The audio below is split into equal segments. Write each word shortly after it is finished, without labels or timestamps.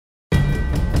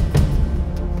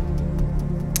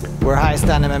We're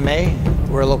Hayastan MMA.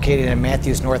 We're located in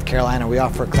Matthews, North Carolina. We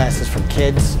offer classes for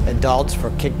kids, adults,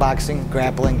 for kickboxing,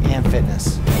 grappling, and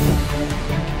fitness.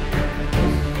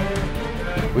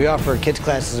 We offer kids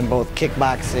classes in both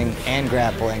kickboxing and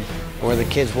grappling, where the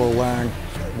kids will learn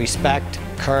respect,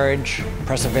 courage,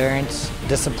 perseverance,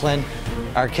 discipline.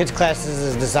 Our kids classes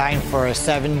is designed for a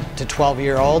 7 to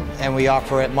 12-year-old, and we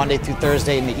offer it Monday through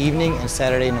Thursday in the evening and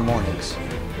Saturday in the mornings.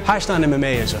 Hayastan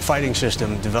MMA is a fighting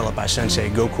system developed by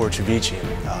Sensei Gokor Travician,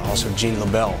 also Gene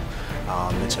LaBelle.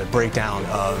 It's a breakdown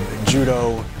of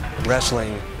judo,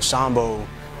 wrestling, sambo,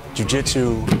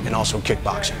 jiu-jitsu, and also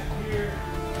kickboxing.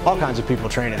 All kinds of people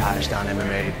train at Hayastan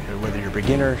MMA, whether you're a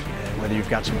beginner, whether you've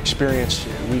got some experience.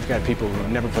 We've got people who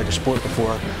have never played a sport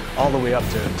before, all the way up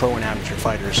to pro and amateur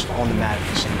fighters on the mat at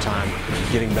the same time,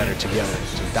 getting better together.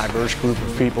 It's a diverse group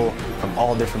of people from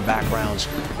all different backgrounds,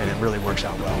 and it really works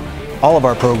out well. All of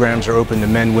our programs are open to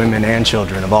men, women, and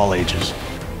children of all ages.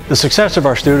 The success of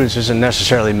our students isn't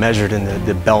necessarily measured in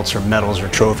the belts or medals or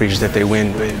trophies that they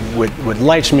win. What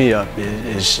lights me up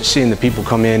is seeing the people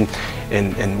come in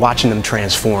and watching them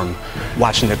transform,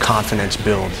 watching their confidence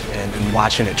build, and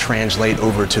watching it translate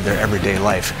over to their everyday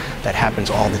life. That happens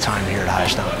all the time here at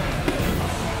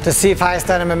Hayastan. To see if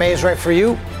Hayastan MMA is right for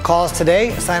you, call us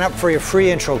today. Sign up for your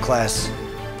free intro class.